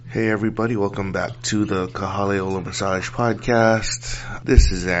Hey everybody, welcome back to the Kahaleola Massage Podcast. This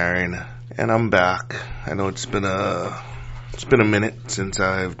is Aaron, and I'm back. I know it's been a minute since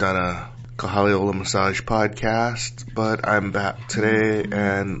I've done a Kahaleola Massage Podcast, but I'm back today,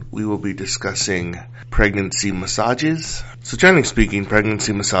 and we will be discussing pregnancy massages. So generally speaking,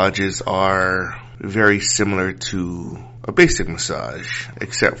 pregnancy massages are very similar to a basic massage,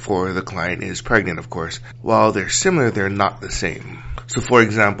 except for the client is pregnant, of course. While they're similar, they're not the same. So for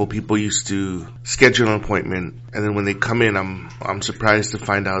example, people used to schedule an appointment, and then when they come in, I'm surprised to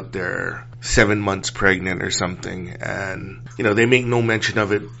find out they're 7 months pregnant or something, and they make no mention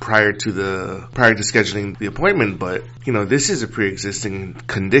of it prior to scheduling the appointment. But this is a pre-existing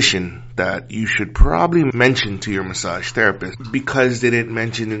condition that you should probably mention to your massage therapist. Because they didn't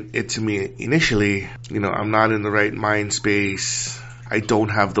mention it to me initially, I'm not in the right mind space. I don't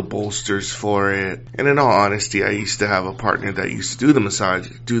have the bolsters for it. And in all honesty, I used to have a partner that used to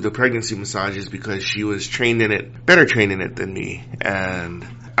do the pregnancy massages because she was better trained in it than me. And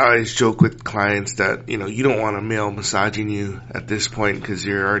I always joke with clients that, you don't want a male massaging you at this point because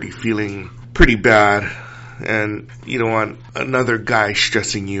you're already feeling pretty bad. And you don't want another guy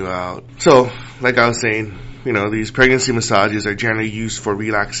stressing you out. So, like I was saying, these pregnancy massages are generally used for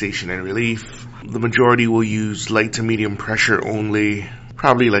relaxation and relief. The majority will use light to medium pressure only,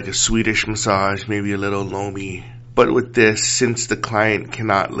 probably like a Swedish massage, maybe a little loamy. But with this, since the client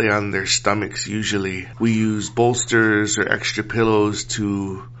cannot lay on their stomachs usually, we use bolsters or extra pillows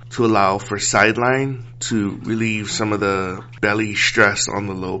to allow for sideline to relieve some of the belly stress on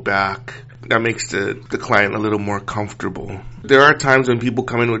the low back. That makes the client a little more comfortable. There are times when people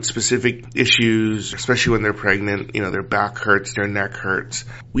come in with specific issues, especially when they're pregnant, their back hurts, their neck hurts.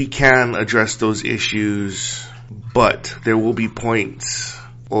 We can address those issues, but there will be points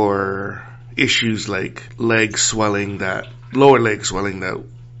or issues like lower leg swelling that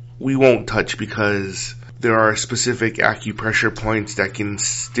we won't touch because there are specific acupressure points that can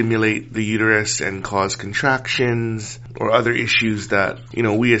stimulate the uterus and cause contractions or other issues that,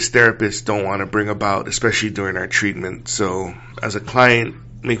 we as therapists don't want to bring about, especially during our treatment. So as a client,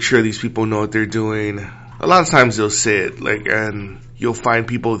 make sure these people know what they're doing. A lot of times they'll say it, and you'll find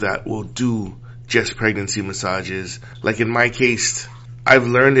people that will do just pregnancy massages. Like in my case, I've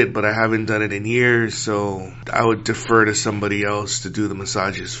learned it, but I haven't done it in years, so I would defer to somebody else to do the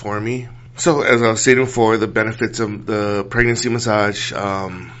massages for me. So as I was saying before, the benefits of the pregnancy massage,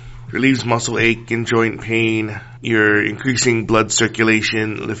 relieves muscle ache and joint pain. You're increasing blood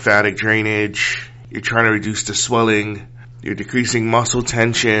circulation, lymphatic drainage. You're trying to reduce the swelling. You're decreasing muscle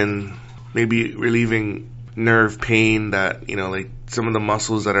tension, maybe relieving nerve pain that, like some of the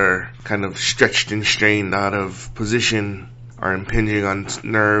muscles that are kind of stretched and strained out of position are impinging on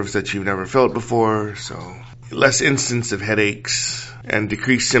nerves that you've never felt before. So less instance of headaches and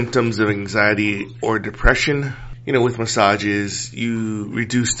decreased symptoms of anxiety or depression. With massages, you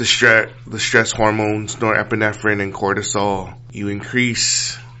reduce the stress hormones, norepinephrine and cortisol. You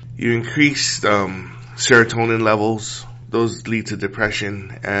increase serotonin levels. Those lead to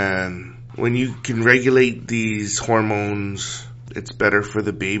depression. And when you can regulate these hormones, it's better for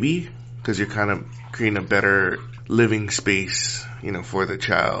the baby because you're kind of creating a better living space, for the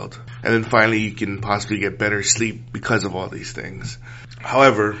child. And then finally, you can possibly get better sleep because of all these things.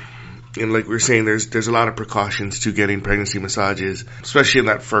 However, like we were saying, there's a lot of precautions to getting pregnancy massages, especially in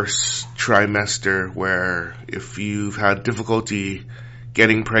that first trimester where if you've had difficulty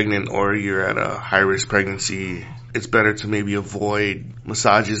getting pregnant or you're at a high-risk pregnancy, it's better to maybe avoid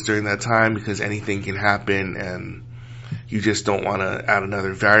massages during that time because anything can happen and you just don't want to add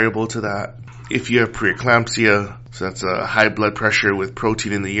another variable to that. If you have preeclampsia, so that's a high blood pressure with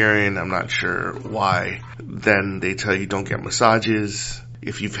protein in the urine, I'm not sure why, then they tell you don't get massages.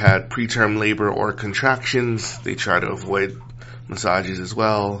 If you've had preterm labor or contractions, they try to avoid massages as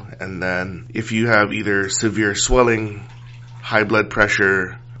well. And then if you have either severe swelling, high blood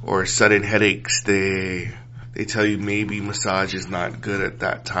pressure, or sudden headaches, they tell you maybe massage is not good at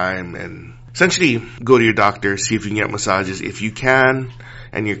that time. And essentially, go to your doctor, see if you can get massages. If you can,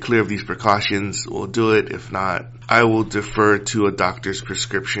 and you're clear of these precautions, we'll do it. If not, I will defer to a doctor's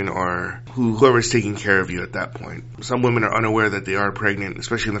prescription or whoever's taking care of you at that point. Some women are unaware that they are pregnant,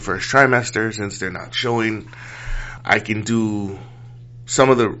 especially in the first trimester, since they're not showing. I can do some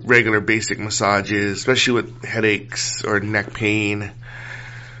of the regular basic massages, especially with headaches or neck pain.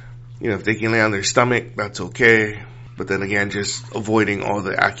 If they can lay on their stomach, that's okay. But then again, just avoiding all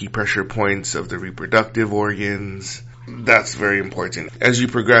the acupressure points of the reproductive organs. That's very important. As you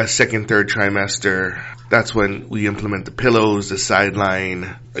progress second, third trimester, that's when we implement the pillows, the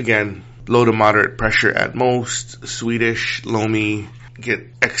sideline. Again, low to moderate pressure at most, Swedish, loamy, get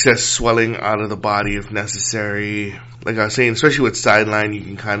excess swelling out of the body if necessary. Like I was saying, especially with sideline, you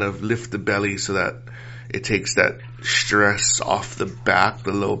can kind of lift the belly so that it takes that stress off the back,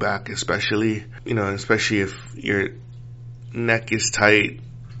 the low back especially. Especially if your neck is tight,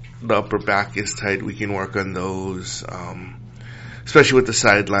 the upper back is tight, we can work on those. Especially with the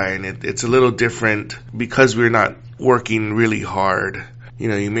sideline, it's a little different because we're not working really hard.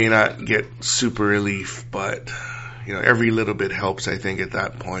 You may not get super relief, but every little bit helps, I think, at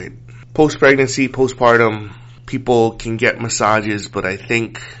that point. Post-pregnancy, postpartum, people can get massages, but I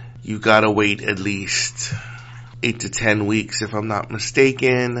think you gotta wait at least 8 to 10 weeks, if I'm not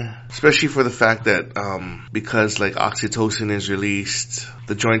mistaken. Especially for the fact that, because like oxytocin is released,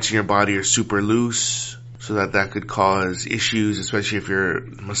 the joints in your body are super loose, so that could cause issues, especially if you're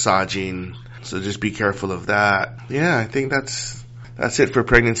massaging. So just be careful of that. Yeah, I think that's it for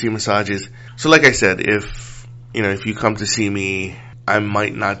pregnancy massages. So like I said, if you come to see me, I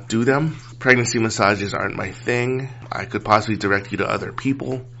might not do them. Pregnancy massages aren't my thing. I could possibly direct you to other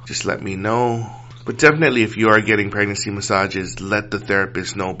people. Just let me know. But definitely if you are getting pregnancy massages, let the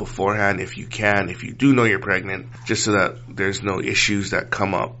therapist know beforehand if you can, if you do know you're pregnant, just so that there's no issues that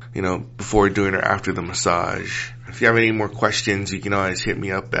come up, before, during, or after the massage. If you have any more questions, you can always hit me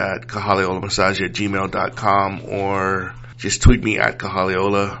up at kahaleolamassage@gmail.com or just tweet me at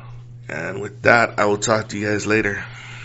Kahaleola. And with that, I will talk to you guys later.